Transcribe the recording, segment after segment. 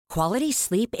Quality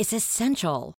sleep is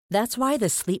essential. That's why the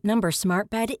Sleep Number Smart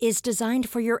Bed is designed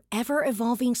for your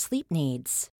ever-evolving sleep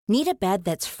needs. Need a bed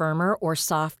that's firmer or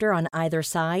softer on either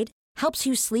side? Helps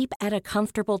you sleep at a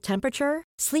comfortable temperature?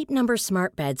 Sleep Number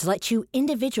Smart Beds let you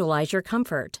individualize your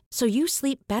comfort, so you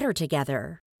sleep better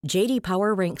together. J.D.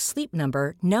 Power ranks Sleep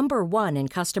Number number 1 in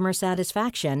customer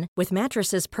satisfaction with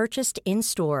mattresses purchased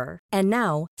in-store. And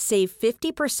now, save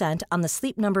 50% on the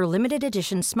Sleep Number Limited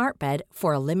Edition Smart Bed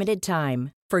for a limited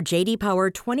time. For J.D. Power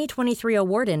 2023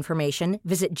 award information,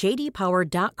 visit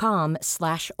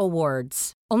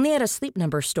jdpower.com/awards. Only at a Sleep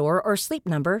Number store or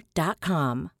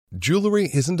sleepnumber.com. Jewelry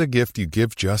isn't a gift you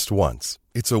give just once.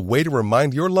 It's a way to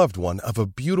remind your loved one of a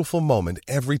beautiful moment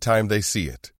every time they see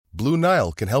it. Blue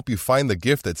Nile can help you find the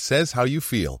gift that says how you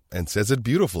feel and says it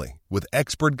beautifully, with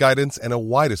expert guidance and a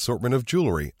wide assortment of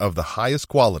jewelry of the highest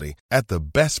quality at the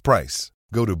best price.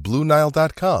 Go to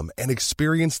BlueNile.com and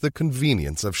experience the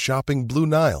convenience of shopping Blue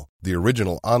Nile, the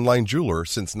original online jeweler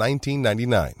since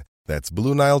 1999. That's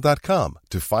BlueNile.com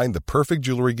to find the perfect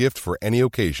jewelry gift for any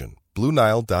occasion.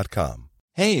 BlueNile.com.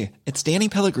 Hey, it's Danny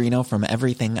Pellegrino from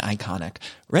Everything Iconic.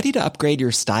 Ready to upgrade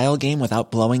your style game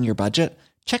without blowing your budget?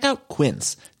 Check out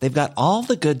Quince. They've got all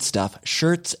the good stuff,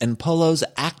 shirts and polos,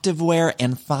 activewear,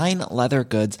 and fine leather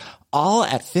goods, all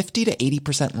at 50 to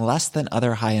 80% less than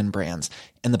other high-end brands.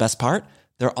 And the best part?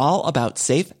 They're all about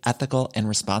safe, ethical, and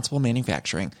responsible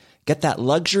manufacturing. Get that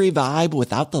luxury vibe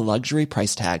without the luxury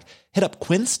price tag. Hit up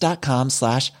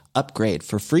quince.com/upgrade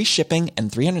for free shipping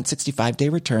and 365-day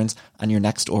returns on your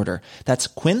next order. That's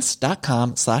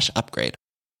quince.com/upgrade.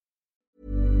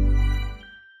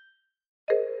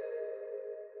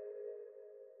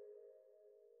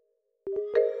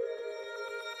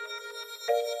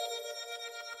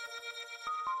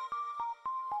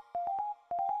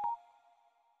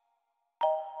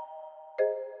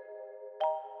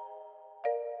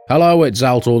 Hello, it's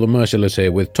Zaltor the Merciless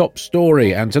here with Top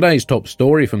Story, and today's top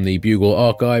story from the Bugle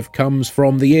archive comes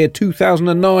from the year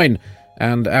 2009,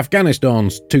 and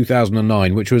Afghanistan's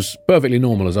 2009, which was perfectly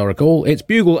normal as I recall. It's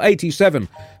Bugle 87,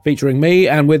 featuring me,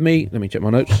 and with me, let me check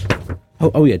my notes.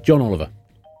 Oh yeah, John Oliver.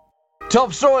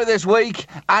 Top story this week,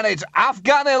 and it's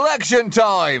Afghan election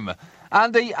time!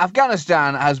 Andy,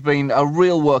 Afghanistan has been a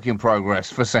real work in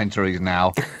progress for centuries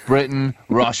now. Britain,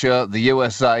 Russia, the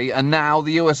USA, and now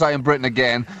the USA and Britain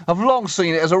again have long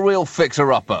seen it as a real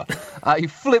fixer-upper. You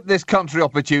flip this country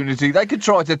opportunity, they could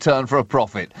try to turn for a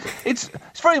profit. It's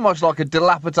very much like a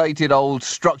dilapidated old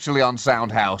structurally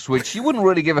unsound house, which you wouldn't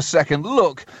really give a second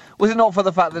look, was it not for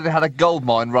the fact that it had a gold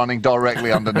mine running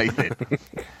directly underneath it.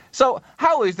 So,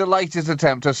 how is the latest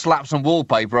attempt to slap some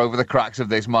wallpaper over the cracks of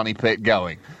this money pit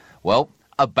going? Well,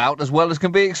 about as well as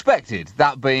can be expected,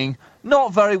 that being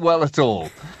not very well at all.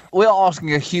 We are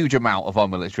asking a huge amount of our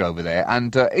military over there,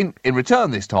 and in return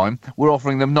this time, we're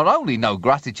offering them not only no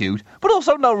gratitude, but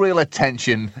also no real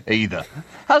attention either.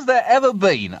 Has there ever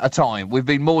been a time we've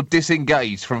been more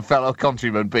disengaged from fellow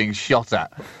countrymen being shot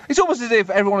at? It's almost as if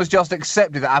everyone has just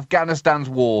accepted that Afghanistan's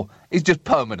war is just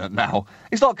permanent now.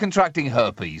 It's like contracting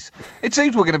herpes. It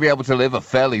seems we're going to be able to live a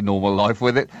fairly normal life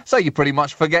with it, so you pretty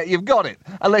much forget you've got it,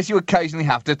 unless you occasionally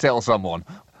have to tell someone.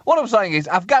 What I'm saying is,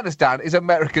 Afghanistan is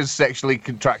America's sexually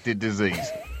contracted disease.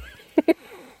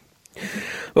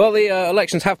 Well, the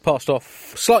elections have passed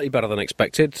off slightly better than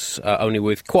expected, only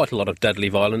with quite a lot of deadly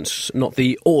violence, not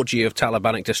the orgy of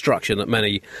Talibanic destruction that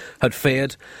many had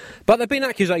feared. But there have been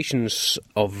accusations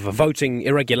of voting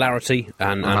irregularity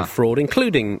and fraud,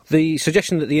 including the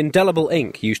suggestion that the indelible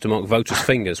ink used to mark voters'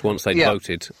 fingers once they'd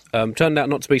voted turned out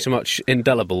not to be so much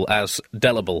indelible as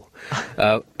delible,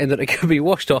 in that it could be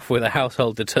washed off with a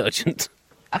household detergent.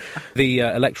 The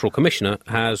Electoral Commissioner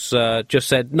has just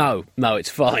said, no, it's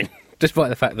fine. Despite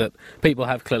the fact that people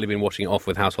have clearly been washing it off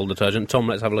with household detergent. Tom,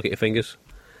 let's have a look at your fingers.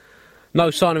 No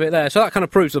sign of it there. So that kind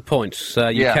of proves the point.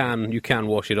 You can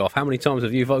wash it off. How many times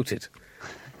have you voted?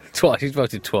 Twice. He's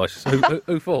voted twice.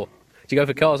 Who for? Did you go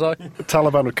for Karzai? The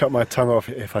Taliban would cut my tongue off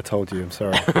if I told you. I'm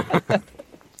sorry. But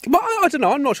I don't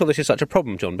know. I'm not sure this is such a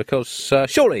problem, John, because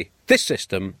surely this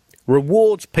system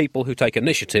rewards people who take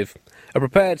initiative, are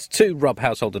prepared to rub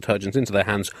household detergents into their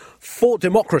hands for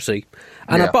democracy,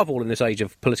 and above all in this age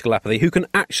of political apathy, who can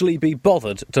actually be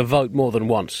bothered to vote more than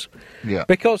once. Yeah.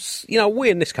 Because, we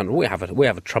in this country, we have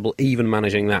a trouble even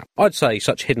managing that. I'd say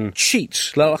such hidden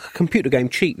cheats, like a computer game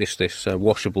cheat, this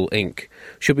washable ink,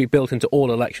 should be built into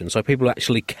all elections, so people who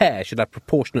actually care should have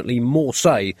proportionately more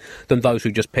say than those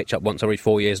who just pitch up once every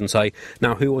 4 years and say,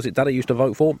 now who was it Daddy used to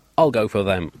vote for? I'll go for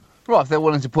them. Right, if they're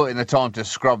willing to put in the time to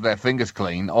scrub their fingers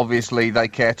clean, obviously they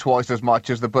care twice as much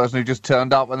as the person who just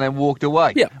turned up and then walked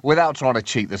away. Yeah. Without trying to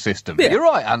cheat the system. Yeah. You're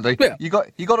right, Andy. Yeah. You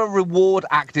got to reward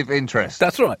active interest.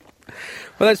 That's right.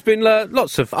 Well, there's been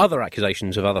lots of other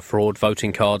accusations of other fraud,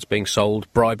 voting cards being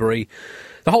sold, bribery,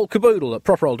 the whole caboodle that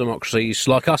proper old democracies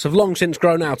like us have long since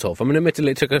grown out of. I mean,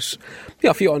 admittedly, it took us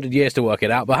a few hundred years to work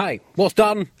it out, but hey, what's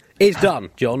done is done,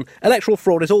 John. Electoral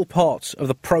fraud is all part of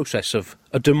the process of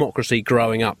a democracy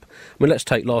growing up. I mean, let's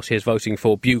take last year's voting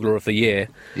for Bugler of the Year,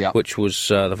 which was,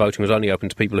 the voting was only open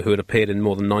to people who had appeared in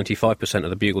more than 95%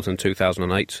 of the Bugles in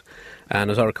 2008.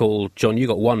 And as I recall, John, you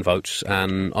got 1 vote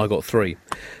and I got 3.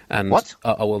 And what?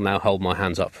 I will now hold my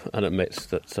hands up and admit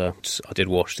that I did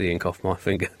wash the ink off my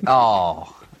finger.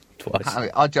 Oh... Twice.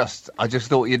 I just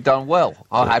thought you'd done well.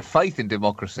 I had faith in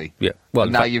democracy. Yeah. Well,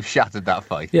 now you've shattered that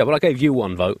faith. Yeah, but I gave you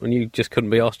 1 vote, and you just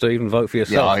couldn't be asked to even vote for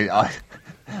yourself. Yeah,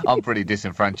 I'm pretty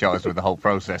disenfranchised with the whole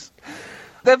process.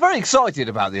 They're very excited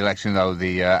about the election, though,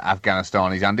 the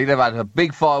Afghanistanis, Andy. They've had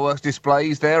big fireworks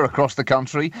displays there across the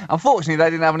country. Unfortunately,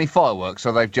 they didn't have any fireworks,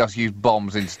 so they've just used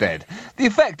bombs instead. The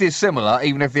effect is similar,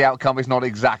 even if the outcome is not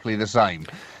exactly the same.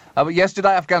 But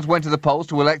yesterday, Afghans went to the polls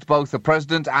to elect both the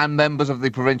president and members of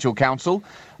the provincial council.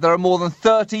 There are more than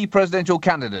 30 presidential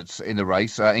candidates in the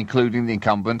race, including the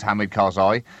incumbent, Hamid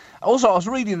Karzai. Also, I was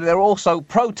reading that there are also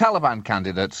pro-Taliban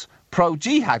candidates,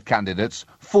 pro-jihad candidates,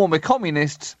 former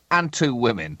communists, and 2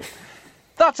 women.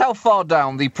 That's how far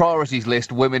down the priorities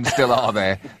list women still are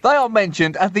there. They are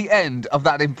mentioned at the end of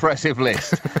that impressive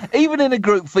list. Even in a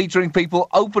group featuring people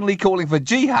openly calling for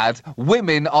jihad,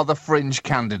 women are the fringe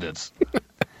candidates.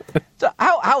 So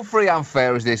how free and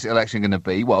fair is this election going to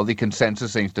be? Well, the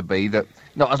consensus seems to be that,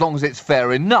 as long as it's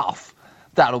fair enough,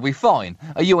 that'll be fine.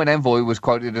 A UN envoy was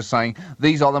quoted as saying,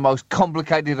 "These are the most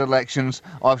complicated elections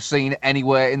I've seen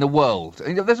anywhere in the world."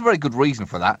 And there's a very good reason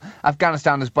for that.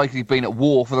 Afghanistan has basically been at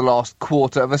war for the last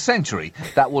quarter of a century.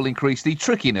 That will increase the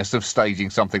trickiness of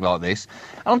staging something like this.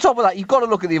 And on top of that, you've got to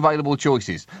look at the available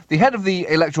choices. The head of the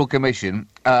Electoral Commission,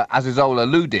 Azizullah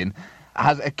Ludin,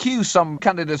 has accused some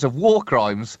candidates of war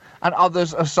crimes and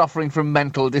others of suffering from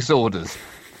mental disorders.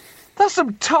 That's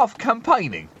some tough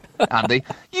campaigning, Andy.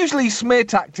 Usually smear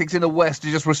tactics in the West are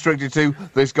just restricted to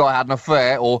this guy had an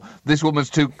affair or this woman's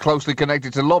too closely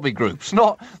connected to lobby groups,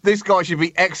 not this guy should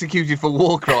be executed for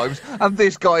war crimes and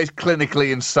this guy is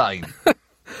clinically insane.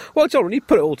 Well, John, when you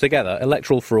put it all together,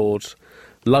 electoral frauds,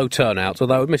 low turnouts,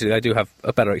 although admittedly they do have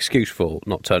a better excuse for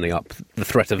not turning up, the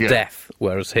threat of death,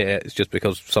 whereas here it's just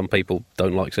because some people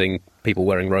don't like seeing people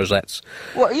wearing rosettes.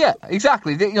 Well, yeah,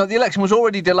 exactly. The election was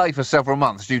already delayed for several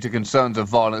months due to concerns of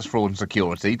violence, fraud and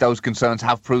security. Those concerns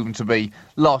have proven to be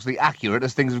largely accurate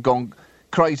as things have gone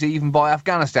crazy even by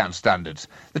Afghanistan standards.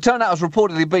 The turnout has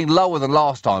reportedly been lower than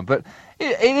last time, but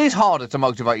it is harder to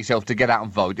motivate yourself to get out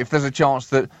and vote if there's a chance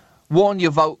that 1,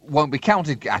 your vote won't be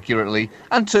counted accurately,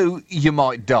 and 2, you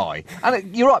might die.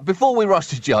 And you're right, before we rush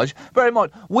to judge, bear in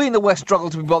mind, we in the West struggle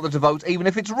to be bothered to vote even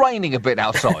if it's raining a bit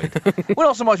outside. We're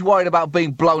not so much worried about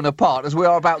being blown apart as we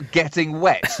are about getting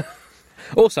wet.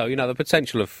 Also, the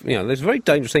potential of, there's a very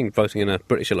dangerous thing voting in a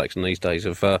British election these days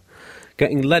of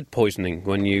getting lead poisoning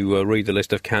when you read the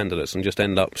list of candidates and just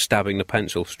end up stabbing the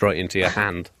pencil straight into your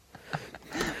hand.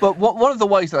 But one of the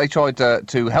ways that they tried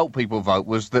to help people vote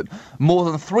was that more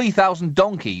than 3,000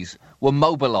 donkeys were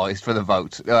mobilised for the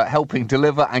vote, helping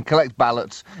deliver and collect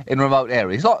ballots in remote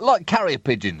areas, like carrier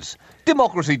pigeons,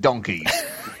 democracy donkeys.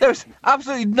 There's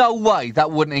absolutely no way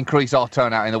that wouldn't increase our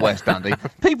turnout in the West, Andy.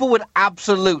 People would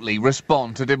absolutely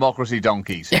respond to democracy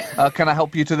donkeys. Can I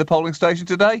help you to the polling station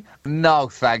today? No,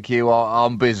 thank you,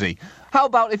 I'm busy. How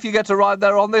about if you get to ride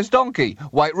there on this donkey?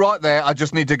 Wait right there, I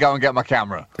just need to go and get my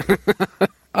camera.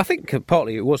 I think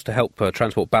partly it was to help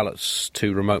transport ballots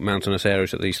to remote mountainous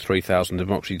areas that these 3,000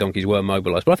 democracy donkeys were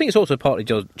mobilised. But I think it's also partly,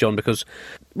 John, because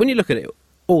when you look at it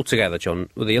all together, John,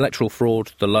 with the electoral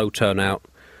fraud, the low turnout,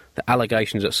 the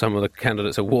allegations that some of the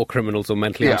candidates are war criminals or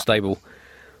mentally unstable,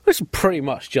 it's pretty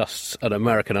much just an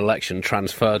American election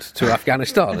transferred to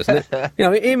Afghanistan, isn't it?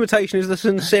 Imitation is the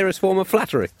sincerest form of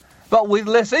flattery. But with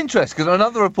less interest, because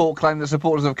another report claimed that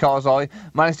supporters of Karzai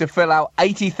managed to fill out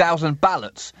 80,000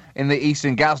 ballots in the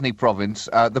eastern Ghazni province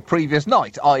the previous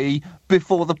night, i.e.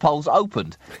 before the polls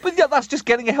opened. But that's just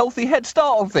getting a healthy head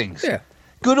start on things. Yeah.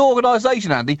 Good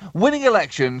organisation, Andy. Winning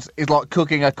elections is like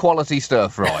cooking a quality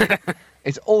stir-fry.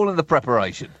 It's all in the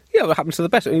preparation. Yeah, what happens to the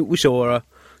best? We saw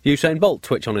Usain Bolt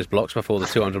twitch on his blocks before the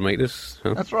 200 metres.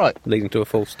 That's right. Leading to a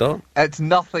false start. It's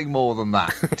nothing more than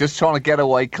that. Just trying to get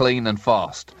away clean and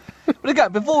fast. But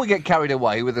again, before we get carried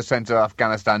away with the sense of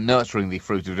Afghanistan nurturing the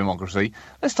fruit of democracy,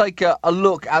 let's take a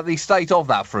look at the state of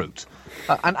that fruit.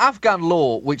 An Afghan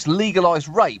law which legalised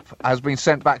rape has been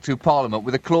sent back to Parliament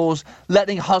with a clause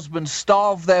letting husbands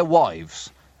starve their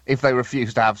wives if they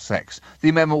refuse to have sex. The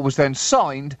amendment was then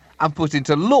signed and put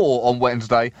into law on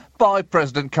Wednesday by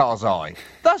President Karzai.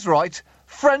 That's right,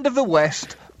 friend of the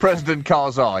West, President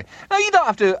Karzai. Now, you don't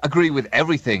have to agree with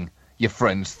everything your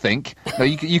friends think. No,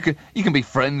 you can be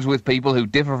friends with people who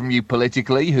differ from you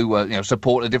politically, who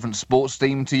support a different sports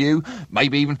team to you,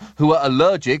 maybe even who are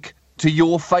allergic to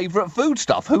your favourite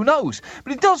foodstuff. Who knows?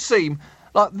 But it does seem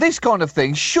like this kind of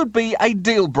thing should be a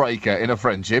deal breaker in a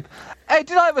friendship. Hey,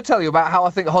 did I ever tell you about how I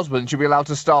think husbands should be allowed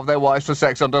to starve their wives for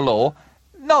sex under law?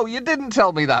 No, you didn't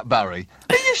tell me that, Barry.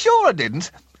 Are you sure I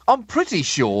didn't? I'm pretty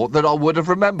sure that I would have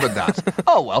remembered that.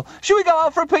 Oh well, should we go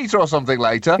out for a pizza or something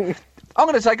later? I'm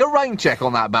going to take a rain check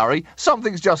on that, Barry.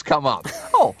 Something's just come up.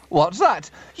 Oh, what's that?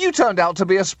 You turned out to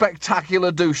be a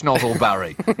spectacular douche nozzle,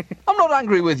 Barry. I'm not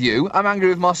angry with you. I'm angry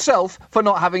with myself for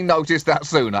not having noticed that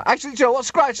sooner. Actually, Joe, what?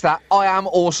 Scratch that. I am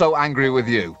also angry with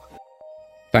you.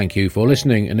 Thank you for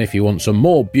listening, and if you want some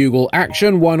more Bugle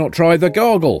action, why not try The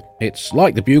Gargle? It's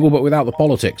like The Bugle, but without the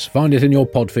politics. Find it in your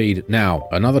pod feed now.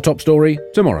 Another top story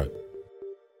tomorrow.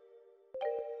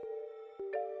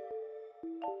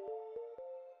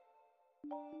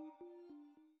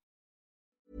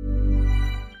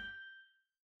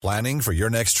 Planning for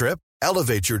your next trip?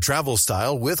 Elevate your travel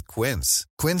style with Quince.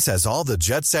 Quince has all the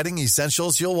jet-setting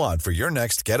essentials you'll want for your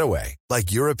next getaway,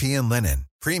 like European linen,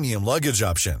 premium luggage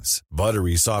options,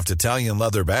 buttery soft Italian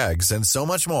leather bags, and so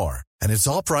much more. And it's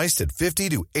all priced at 50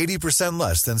 to 80%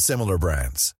 less than similar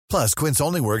brands. Plus, Quince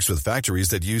only works with factories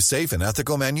that use safe and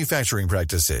ethical manufacturing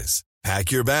practices.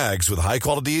 Pack your bags with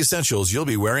high-quality essentials you'll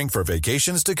be wearing for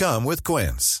vacations to come with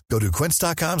Quince. Go to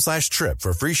quince.com/trip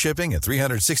for free shipping and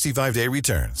 365-day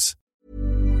returns.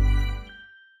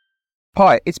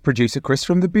 Hi, it's producer Chris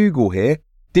from The Bugle here.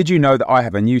 Did you know that I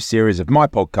have a new series of my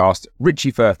podcast,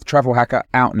 Richie Firth Travel Hacker,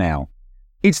 out now?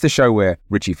 It's the show where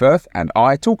Richie Firth and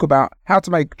I talk about how to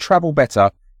make travel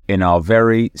better in our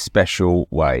very special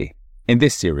way. In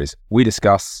this series, we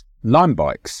discuss Lime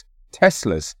bikes,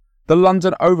 Teslas, the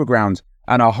London Overground,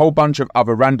 and a whole bunch of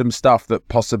other random stuff that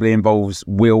possibly involves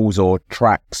wheels or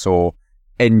tracks or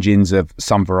engines of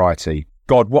some variety.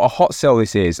 God, what a hot sell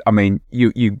this is. I mean,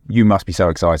 you must be so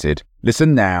excited.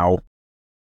 Listen now.